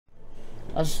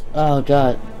Oh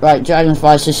god. Right,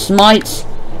 dragonfly. So smite.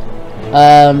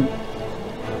 I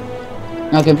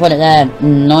can put it there.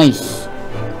 Nice.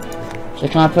 So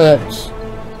can I put?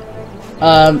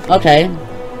 Okay.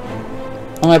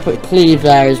 I'm gonna put cleave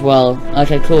there as well.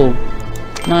 Okay, cool.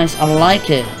 Nice. I like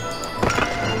it.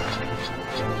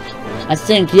 I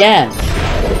think, yeah.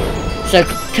 So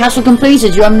castle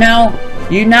completed. You now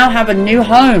have a new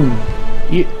home.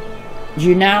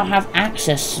 You now have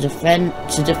access to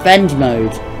defend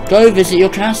mode. Go visit your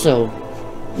castle.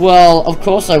 Well, of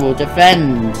course I will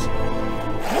defend.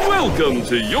 Welcome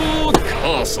to your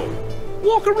castle.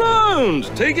 Walk around,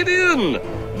 take it in.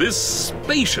 This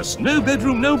spacious, no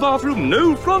bedroom, no bathroom,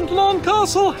 no front lawn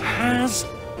castle has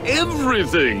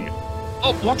everything.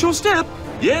 Oh, watch your step.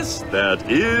 Yes, that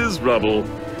is rubble.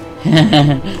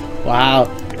 Wow.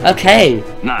 Okay.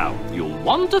 Now, you'll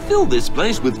want to fill this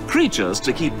place with creatures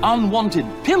to keep unwanted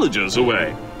pillagers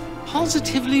away.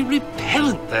 Positively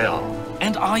repellent they are.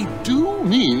 And I do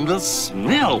mean the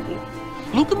smell.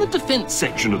 Look in the defense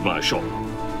section of my shop.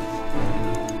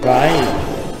 Right.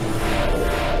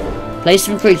 Place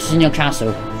some creatures in your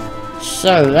castle.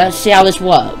 So, let's see how this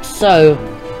works. So,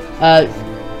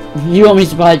 you want me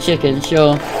to buy a chicken?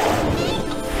 Sure.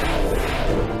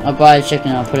 I'll buy a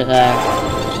chicken, I'll put it there.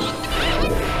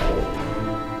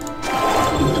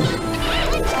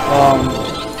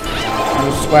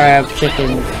 A square of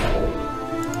chickens.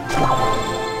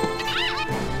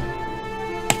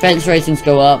 Defense ratings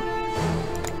go up.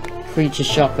 Creature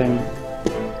shopping.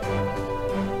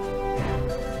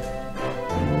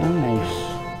 Nice.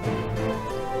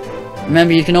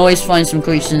 Remember, you can always find some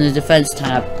creatures in the defense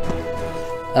tab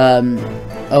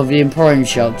of the Emporium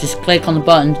shop. Just click on the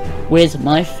button with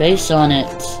my face on it.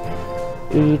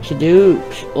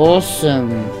 Ookie-dook.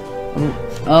 Awesome.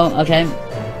 Oh, okay.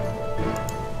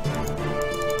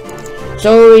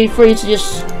 So are we free to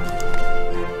just...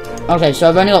 Okay, so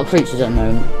I've only got creatures at the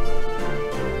moment.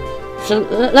 So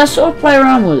let's sort of play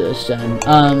around with this then.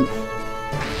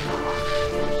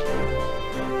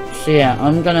 So yeah,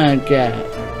 I'm gonna get...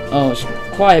 Oh, it's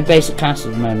quite a basic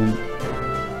castle at the moment.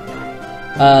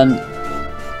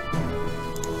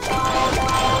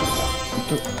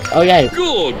 Oh yeah.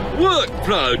 Good work,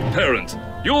 proud parent.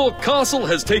 Your castle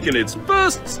has taken its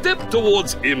first step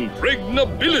towards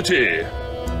impregnability.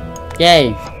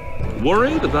 Yay.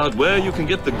 Worried about where you can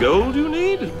get the gold you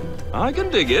need? I can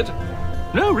dig it.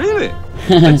 No, really.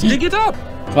 Let's dig it up.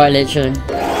 Quite literally.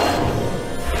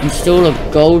 Install a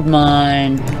gold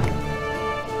mine.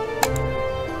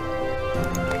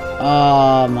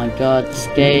 Oh my god, this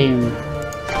game.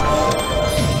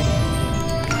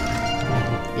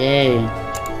 Yay.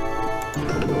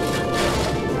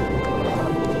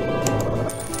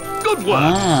 Good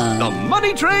work. The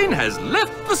money train has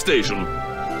left the station.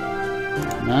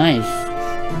 Nice.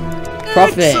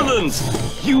 Profit. Excellent.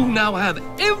 You now have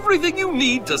everything you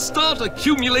need to start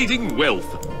accumulating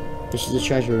wealth. This is the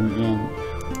treasure room, yeah.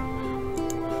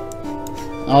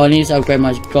 Oh, I need to upgrade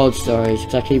my gold storage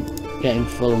because I keep getting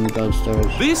full on the gold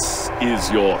storage. This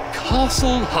is your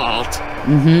castle heart.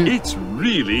 It's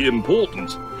really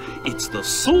important. It's the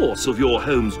source of your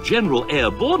home's general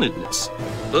airbornedness,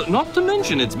 not to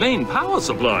mention its main power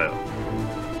supplier.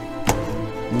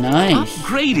 Nice.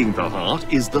 Upgrading the heart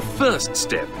is the first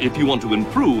step if you want to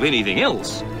improve anything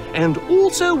else, and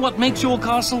also what makes your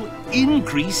castle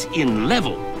increase in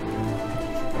level.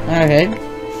 Okay.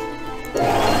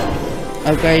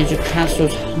 Upgrade your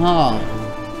castle's heart.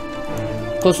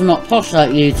 Of course, I'm not posh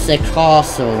like you to say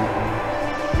castle.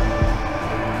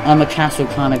 I'm a castle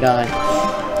kind of guy.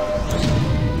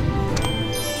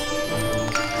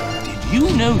 You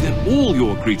know that all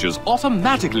your creatures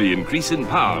automatically increase in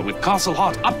power with Castle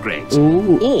Heart upgrades.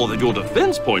 Ooh. Or that your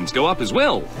defense points go up as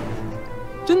well.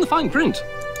 It's in the fine print.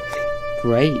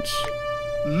 Great.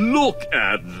 Look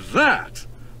at that!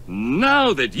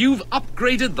 Now that you've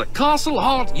upgraded the Castle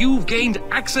Heart, you've gained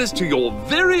access to your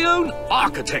very own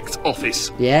architect's office.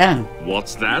 Yeah.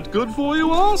 What's that good for,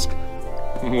 you ask?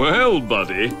 Well,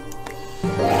 buddy.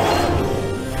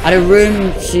 Add a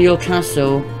room to your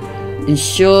castle.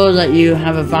 Ensure that you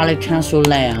have a valid castle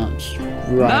layout.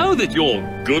 Right. Now that you're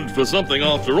good for something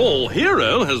after all,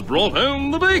 Hero has brought home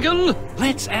the bacon.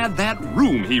 Let's add that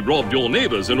room he robbed your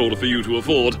neighbors in order for you to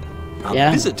afford.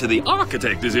 A visit to the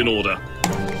architect is in order.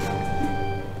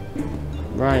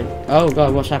 Right. Oh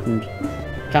god, what's happened?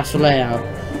 Castle layout.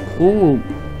 Ooh.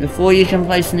 Before you can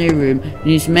place a new room,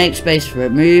 you need to make space for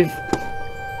it. Move.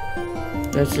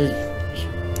 This is...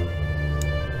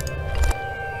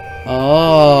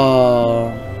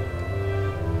 Oh.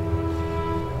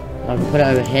 I can put it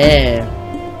over here.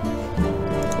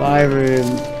 Buy room.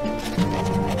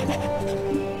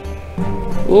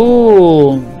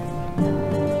 Ooh.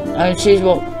 I choose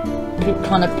what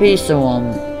kind of piece I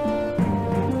want.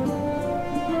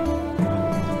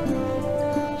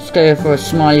 Let's go for a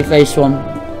smiley face one.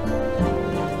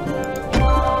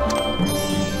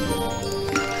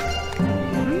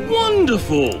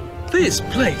 Wonderful! This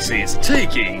place is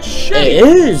taking shape. It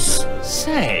is.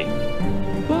 Say,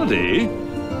 buddy,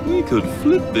 we could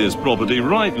flip this property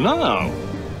right now.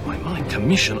 Why, my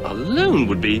commission alone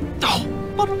would be... Oh,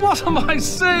 but what am I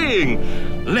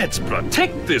saying? Let's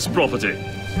protect this property.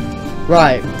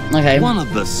 Right, okay. One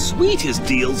of the sweetest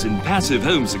deals in passive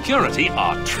home security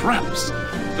are traps.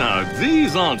 Now,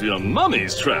 these aren't your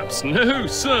mummy's traps, no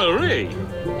siree.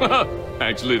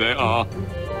 Actually, they are.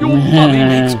 Your mummy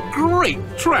makes great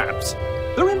traps.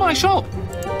 They're in my shop.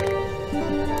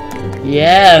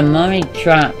 Yeah, mummy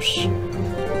traps.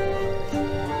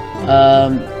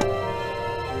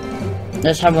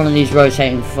 Let's have one of these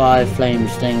rotating fire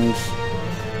flames things.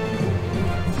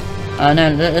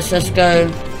 No, let's go.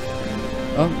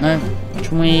 Oh no,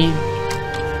 can we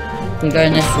go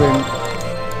in this room?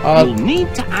 You'll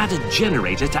need to add a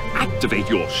generator to activate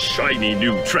your shiny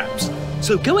new traps.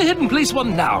 So go ahead and place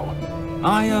one now.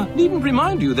 I needn't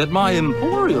remind you that my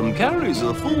emporium carries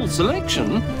a full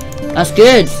selection. That's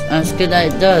good. That's good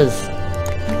that it does.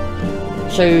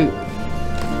 So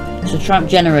trap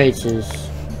generators.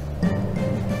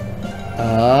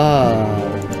 Oh.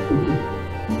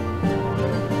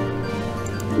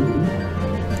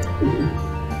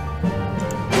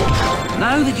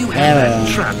 Now that you have that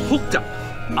trap hooked up,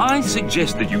 I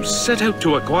suggest that you set out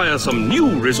to acquire some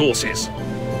new resources.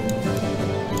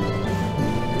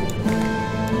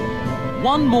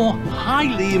 One more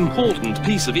highly important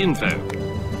piece of info.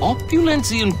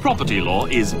 Opulensian property law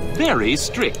is very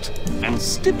strict and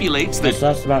stipulates that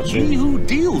he who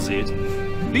deals it,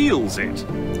 deals it.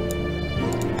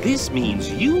 This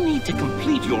means you need to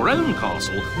complete your own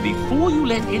castle before you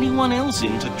let anyone else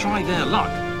in to try their luck.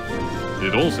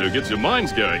 It also gets your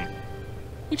minds going,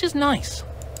 which is nice.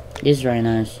 It is very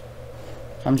nice.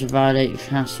 Time to violate your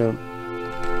castle.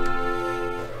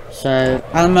 So,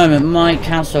 at the moment, my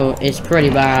castle is pretty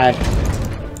bad.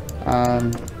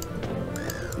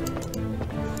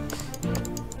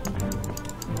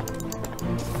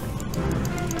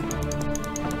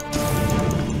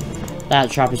 That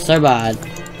trap is so bad.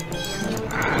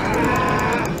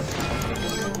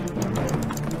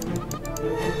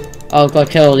 Oh, I've got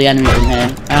to kill all the enemies in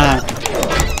here. Ah.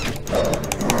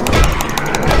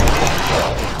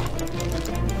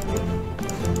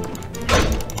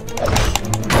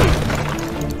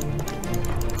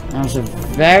 That was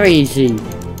very easy.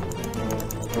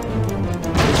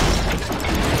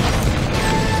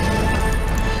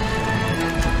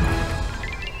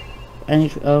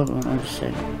 Oh, let's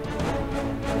see.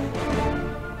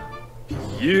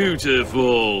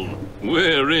 Beautiful.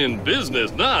 We're in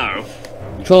business now.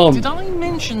 Cool. Did I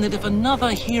mention that if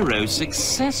another hero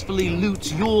successfully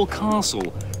loots your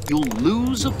castle, you'll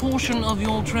lose a portion of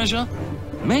your treasure?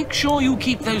 Make sure you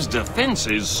keep those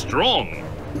defenses strong.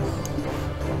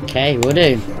 Okay, will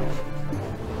do.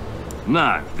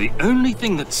 Now, the only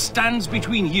thing that stands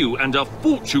between you and a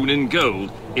fortune in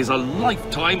gold is a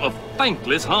lifetime of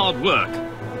thankless hard work.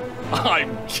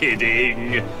 I'm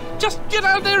kidding. Just get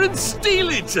out there and steal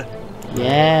it.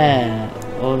 Yeah,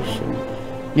 awesome.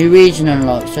 New region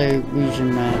unlocked, so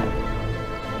region map.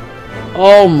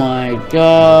 Oh my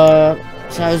god.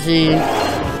 Saudi.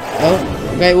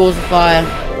 Oh, Great Walls of Fire.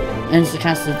 Enter the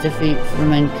castle to defeat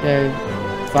Flamenco.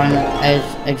 Final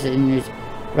exit in news.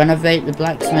 Renovate the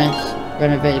blacksmith.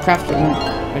 Renovate the crafting.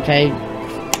 Okay.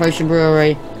 Potion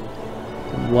brewery.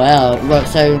 Well, right,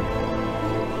 so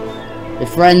the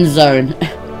friend zone.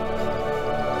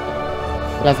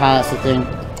 Love how that's the thing.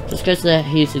 Let's go to the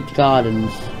heated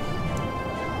gardens.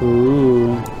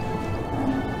 Ooh.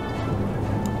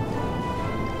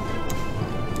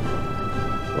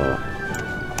 What?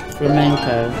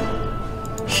 Flamenco.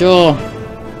 Sure.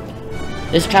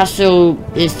 This castle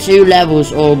is 2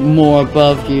 levels or more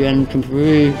above you and can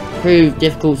prove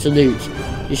difficult to loot.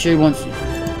 You should want to...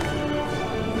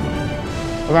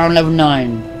 Around level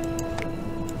 9.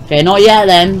 Okay, not yet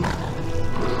then.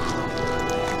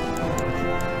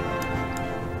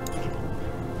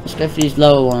 Let's go for these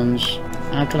lower ones.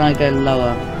 How can I go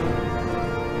lower?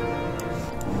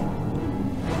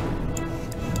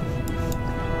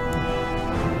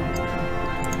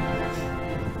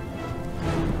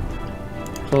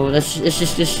 Cool, let's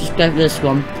just go for this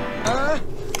one.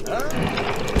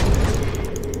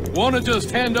 Wanna just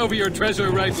hand over your treasure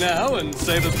right now and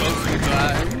save us both some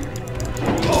time?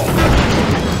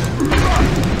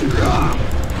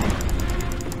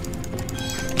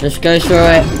 Let's go through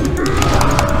it.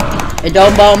 It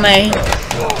don't bother me.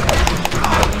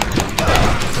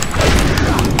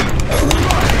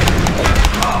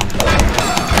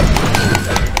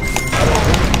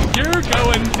 You're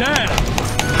going down.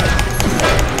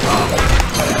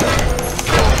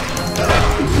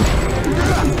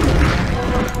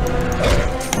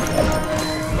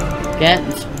 Get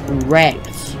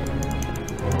wrecked.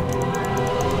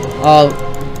 Oh.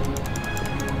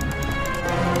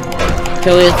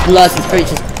 Kill these licensed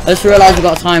creatures. I just realised we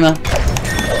got a timer.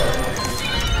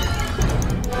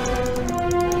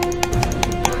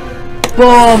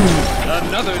 Boom!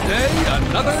 Another day,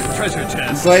 another treasure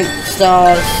chest. Great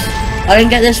stars. I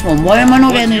didn't get this one. Why am I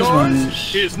not getting these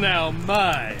ones? Yours is now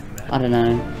mine. I don't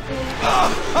know.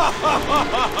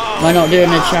 Am I not doing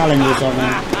a challenge or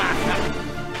something?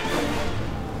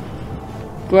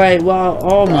 Great, well,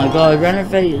 oh my god,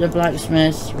 renovate the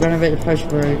blacksmith, renovate the post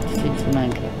brewery, defeat the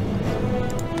anchor.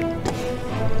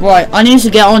 Right, I need to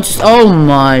get on to, oh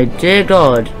my dear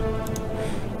god.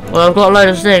 Well, I've got a load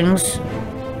of things.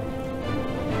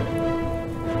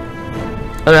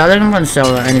 Okay, I think I'm gonna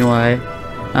sell that anyway.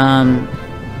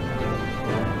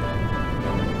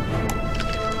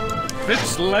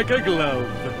 Fits like a glove.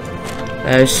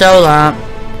 Sell that.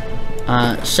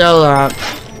 Sell that.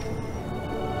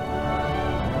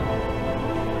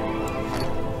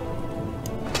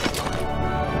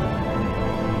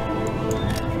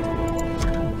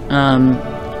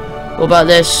 What about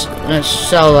this? Let's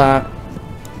sell that.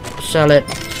 Sell it.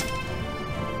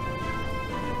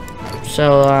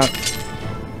 Sell that.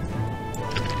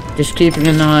 Just keeping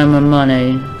an eye on my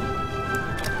money.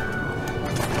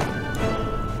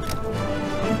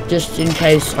 Just in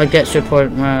case I get to a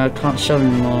point where I can't sell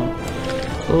anymore.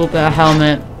 A little bit of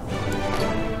helmet.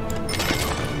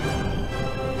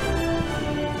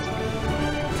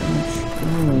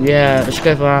 Ooh, yeah, let's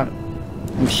go for that.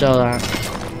 And sell that.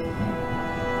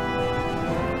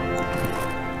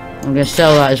 I'm gonna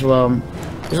sell that as well.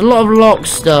 There's a lot of lock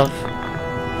stuff.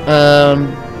 I'm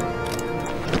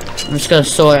just gonna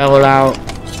sort it all out.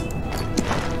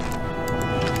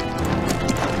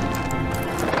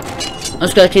 I'm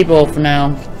just gonna keep it all for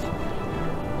now.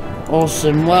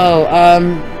 Awesome. Well,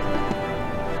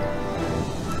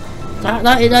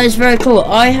 that is very cool.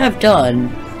 I have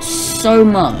done so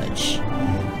much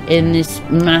in this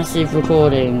massive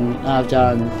recording I've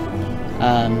done,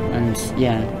 and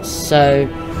yeah. So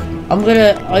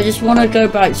I just want to go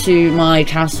back to my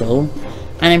castle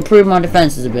and improve my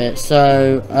defenses a bit.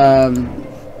 So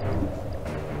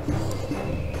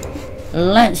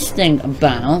let's think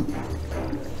about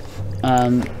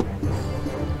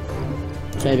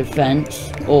so defense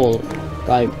all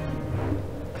right.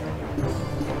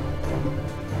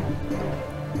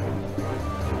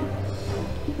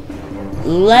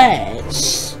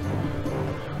 Let's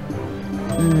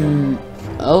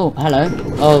oh, hello.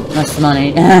 Oh, that's the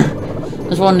money. I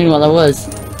was wondering what that was.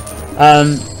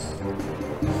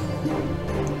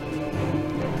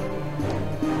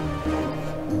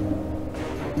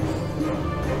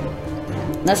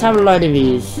 Let's have a load of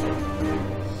these.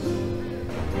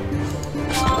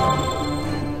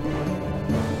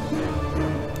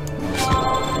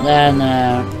 There,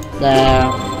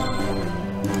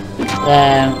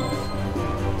 there.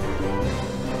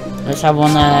 Let's have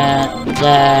one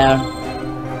there.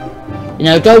 You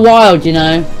know, go wild, you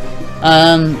know.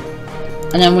 And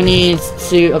then we need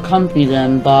to accompany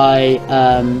them by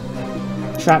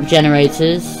trap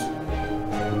generators.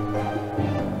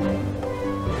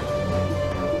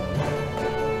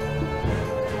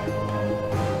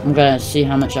 I'm gonna see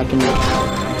how much I can do.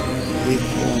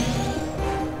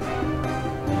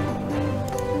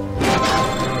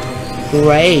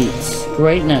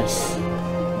 Greatness.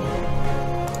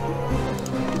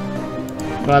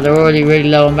 Wow, they're already really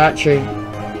low on battery.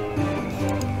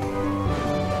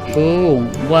 Cool.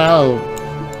 Well,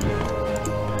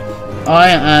 I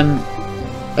am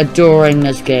adoring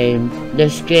this game.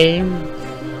 This game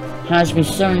has me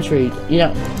so intrigued. You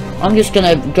know, I'm just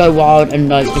gonna go wild and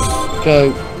like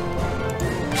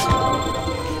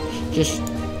just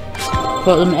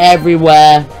put them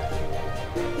everywhere.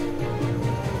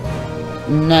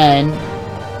 And then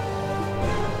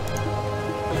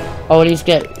I'll at least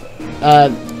get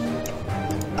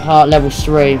heart level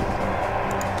 3.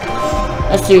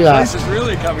 Let's do that. This is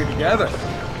really coming together.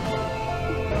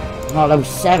 Heart level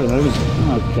 7. Oh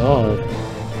my god.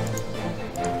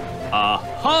 A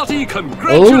hearty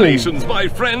congratulations, my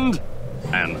friend.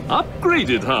 An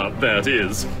upgraded heart, that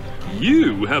is.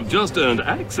 You have just earned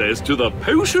access to the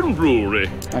potion brewery.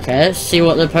 Okay, let's see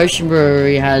what the potion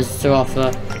brewery has to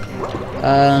offer.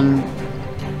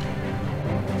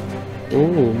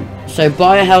 Ooh. So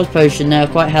buy a health potion, they're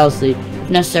quite healthy. If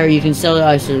necessary, you can sell the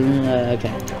item.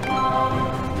 Okay.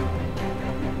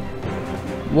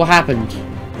 What happened?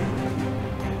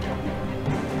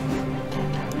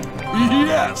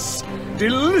 Yes!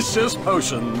 Delicious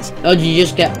potions! Oh, did you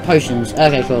just get potions?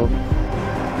 Okay, cool.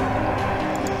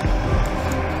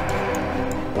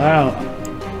 Wow.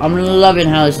 I'm loving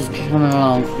how this is coming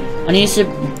along. I need to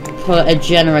put a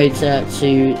generator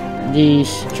to the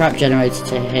trap generator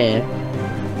to here.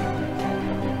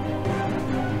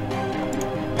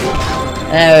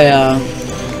 There we are.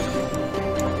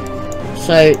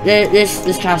 So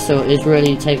this castle is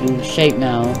really taking shape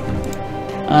now.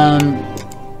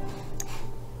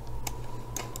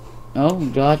 Oh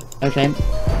god. Okay.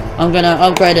 I'm gonna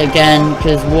upgrade it again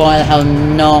because why the hell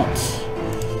not?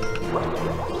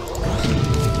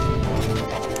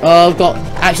 Oh, I've got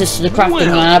access to the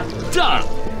crafting lab. Done!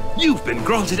 You've been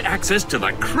granted access to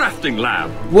the crafting lab.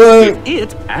 Whoa! With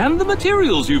it and the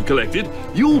materials you've collected,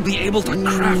 you'll be able to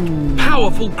craft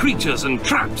powerful creatures and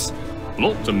traps.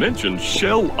 Not to mention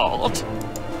shell art.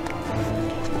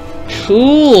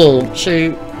 Cool.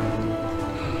 So,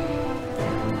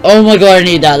 oh my god, I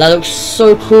need that. That looks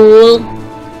so cool.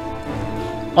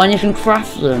 And you can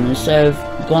craft them instead of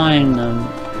buying them.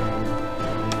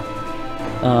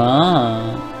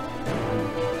 Ah.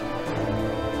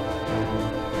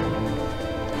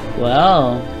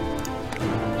 Well,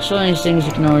 some of these things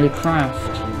you can already craft.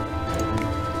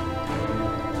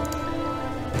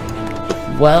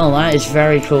 Well, that is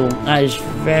very cool. That is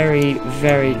very,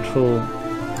 very cool.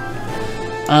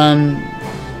 I'm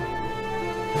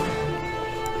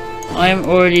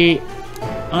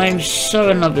so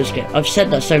in love with this game. I've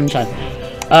said that so many times.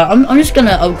 I'm just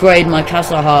gonna upgrade my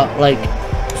castle heart, like,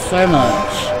 so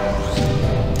much.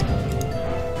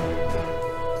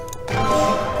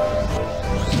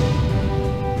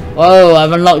 Whoa,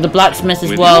 I've unlocked the blacksmith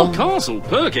as well. With your castle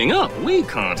perking up, we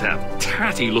can't have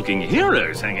tatty-looking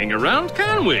heroes hanging around,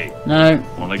 can we? No.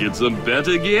 Wanna get some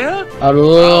better gear? I'd I'll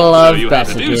love show you how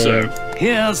better to do gear. so.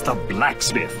 Here's the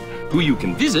blacksmith, who you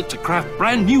can visit to craft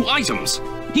brand new items.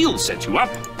 He'll set you up.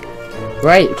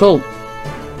 Great, cool.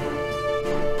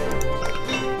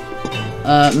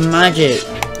 Magic.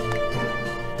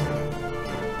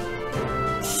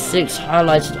 6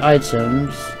 highlighted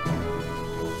items.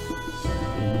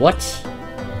 What?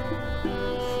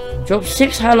 Drop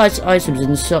 6 highlighted items in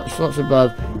the slots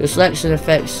above. Your selection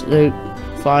affects the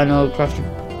final crafted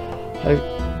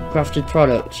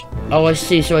product. Oh, I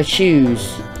see. So I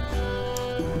choose.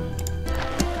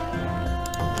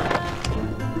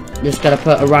 Just gotta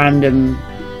put a random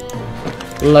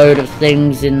load of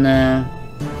things in there.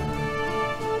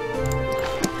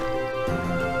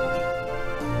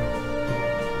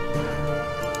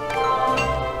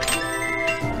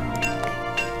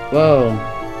 Whoa.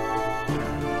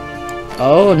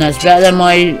 Oh, and that's better than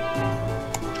my...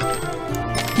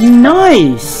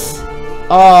 Nice! Oh,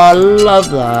 I love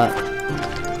that.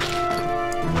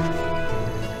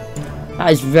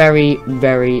 That is very,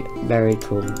 very, very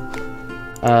cool.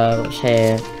 What's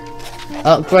here?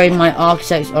 Upgrade my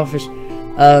architect's office.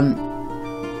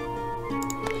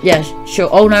 Yes, sure.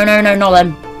 Oh, no, no, no, not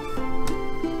them.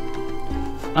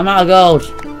 I'm out of gold.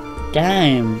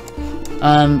 Damn.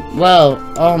 Well,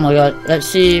 oh my god, let's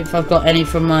see if I've got any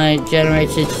from my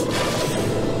generated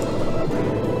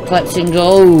collecting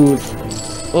gold.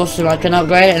 Awesome, I can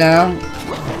upgrade it now.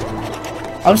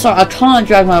 I'm sorry, I can't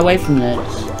drag my away from this.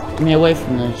 Away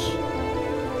from this.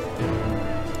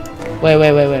 Wait.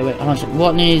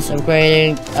 What needs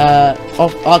upgrading?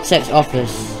 Architect's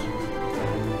office.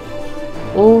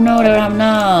 Oh no, I don't have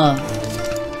enough.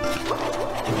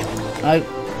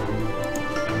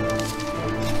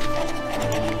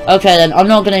 Okay then, I'm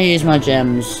not gonna use my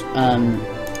gems.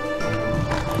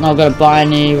 Not gonna buy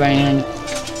any or anything.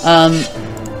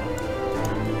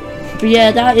 But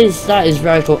yeah, that is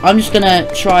very cool. I'm just gonna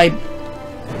try.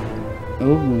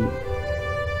 Ooh.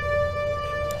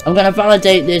 I'm gonna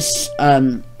validate this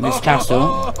this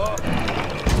castle,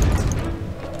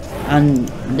 and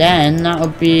then that'll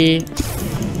be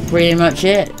pretty much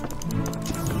it.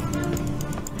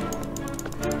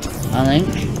 I think.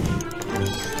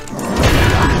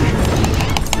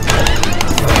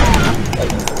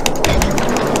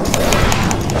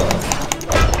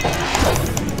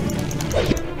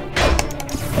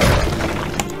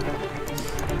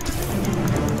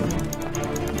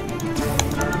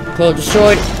 Cool,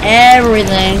 destroyed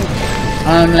everything.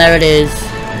 There it is.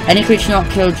 Any creature not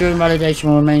killed during validation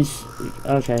will remain.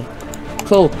 Okay.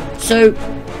 Cool. So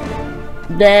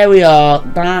there we are.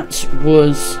 That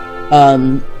was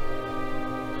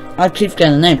I keep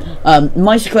forgetting the name.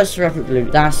 Mighty Quest for Epic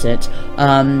Loot, that's it.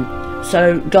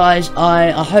 So guys,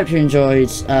 I hope you enjoyed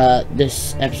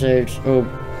this episode, or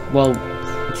well,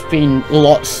 it's been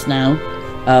lots now,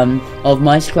 of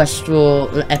my quest for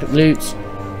epic loot.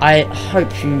 I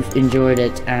hope you've enjoyed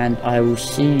it, and I will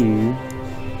see you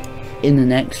in the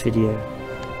next video.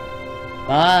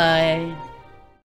 Bye!